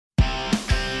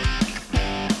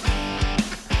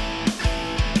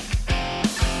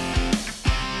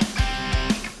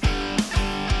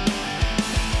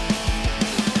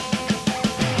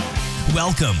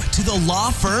Welcome to the Law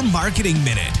Firm Marketing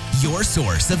Minute, your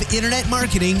source of internet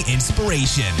marketing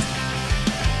inspiration.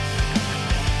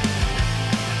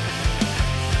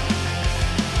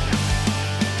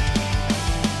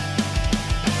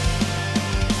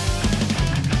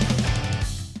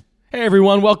 Hey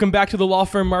everyone, welcome back to the Law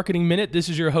Firm Marketing Minute. This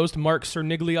is your host, Mark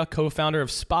Cerniglia, co-founder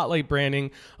of Spotlight Branding,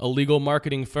 a legal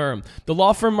marketing firm. The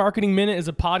Law Firm Marketing Minute is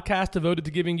a podcast devoted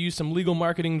to giving you some legal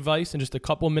marketing advice in just a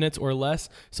couple minutes or less.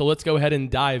 So let's go ahead and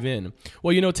dive in.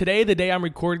 Well, today, the day I'm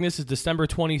recording this is December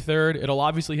 23rd. It'll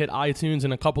obviously hit iTunes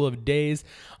in a couple of days.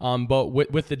 But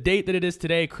with the date that it is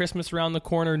today, Christmas around the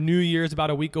corner, New Year's about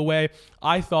a week away,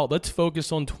 I thought let's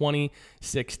focus on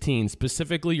 2016,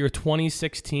 specifically your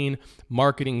 2016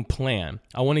 marketing plan.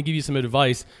 I want to give you some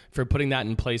advice for putting that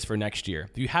in place for next year.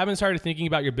 If you haven't started thinking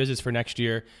about your business for next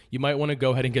year, you might want to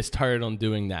go ahead and get started on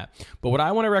doing that. But what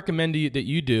I want to recommend to you that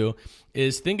you do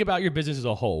is think about your business as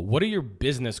a whole. What are your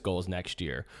business goals next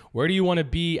year? Where do you want to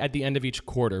be at the end of each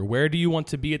quarter? Where do you want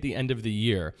to be at the end of the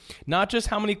year? Not just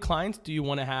how many clients do you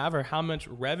want to have or how much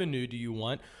revenue do you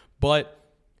want, but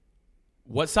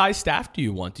what size staff do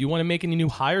you want? Do you want to make any new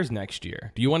hires next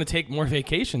year? Do you want to take more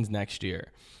vacations next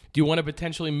year? Do you want to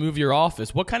potentially move your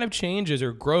office? What kind of changes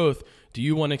or growth do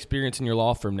you want to experience in your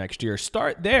law firm next year?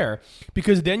 Start there,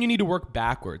 because then you need to work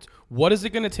backwards. What is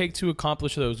it going to take to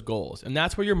accomplish those goals? And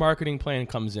that's where your marketing plan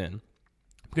comes in.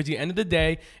 Because at the end of the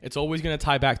day, it's always going to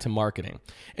tie back to marketing.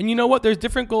 And you know what? There's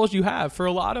different goals you have. For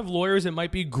a lot of lawyers, it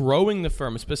might be growing the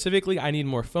firm. Specifically, I need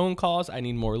more phone calls. I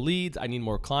need more leads. I need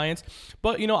more clients.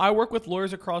 But, I work with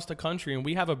lawyers across the country, and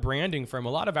we have a branding firm. A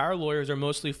lot of our lawyers are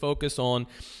mostly focused on,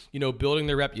 building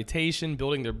their reputation,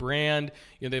 building their brand.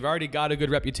 They've already got a good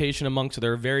reputation amongst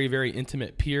their very, very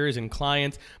intimate peers and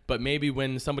clients. But maybe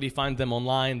when somebody finds them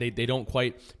online, they don't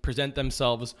quite present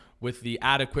themselves with the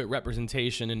adequate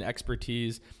representation and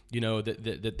expertise,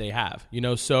 that they have,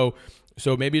 So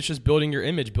maybe it's just building your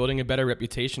image, building a better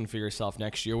reputation for yourself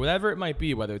next year, whatever it might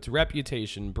be, whether it's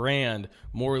reputation, brand,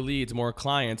 more leads, more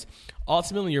clients.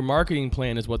 Ultimately, your marketing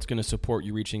plan is what's going to support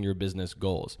you reaching your business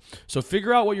goals. So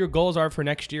figure out what your goals are for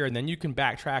next year, and then you can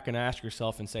backtrack and ask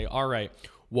yourself and say, all right,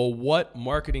 well, what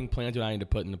marketing plan do I need to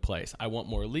put into place? I want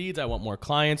more leads. I want more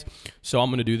clients. So I'm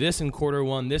going to do this in quarter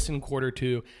one, this in quarter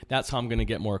two. That's how I'm going to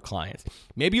get more clients.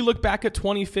 Maybe you look back at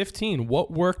 2015.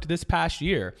 What worked this past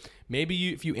year?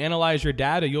 Maybe if you analyze your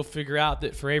data, you'll figure out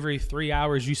that for every 3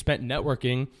 hours you spent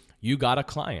networking, you got a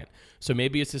client. So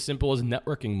maybe it's as simple as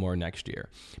networking more next year.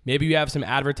 Maybe you have some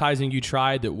advertising you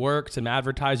tried that worked, some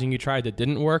advertising you tried that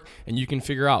didn't work, and you can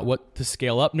figure out what to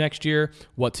scale up next year,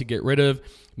 what to get rid of.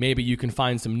 Maybe you can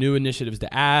find some new initiatives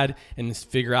to add and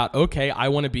figure out, okay, I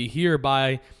want to be here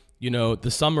by,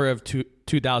 the summer of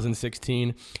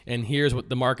 2016, and here's what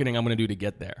the marketing I'm going to do to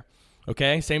get there.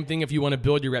 Okay, same thing if you want to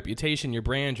build your reputation, your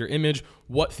brand, your image.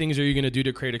 What things are you going to do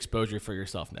to create exposure for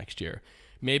yourself next year?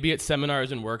 Maybe it's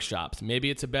seminars and workshops.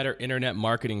 Maybe it's a better internet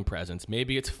marketing presence.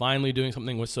 Maybe it's finally doing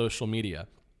something with social media.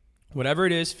 Whatever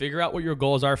it is, figure out what your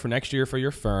goals are for next year for your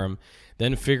firm,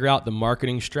 then figure out the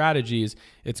marketing strategies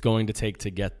it's going to take to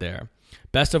get there.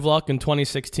 Best of luck in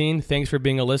 2016. Thanks for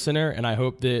being a listener, and I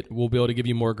hope that we'll be able to give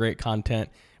you more great content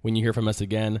when you hear from us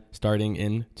again starting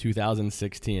in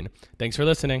 2016. Thanks for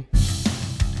listening.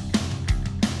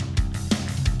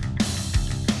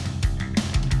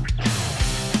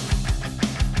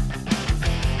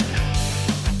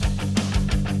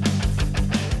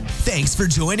 Thanks for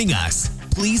joining us.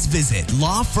 Please visit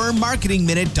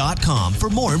lawfirmmarketingminute.com for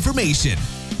more information.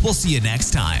 We'll see you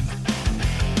next time.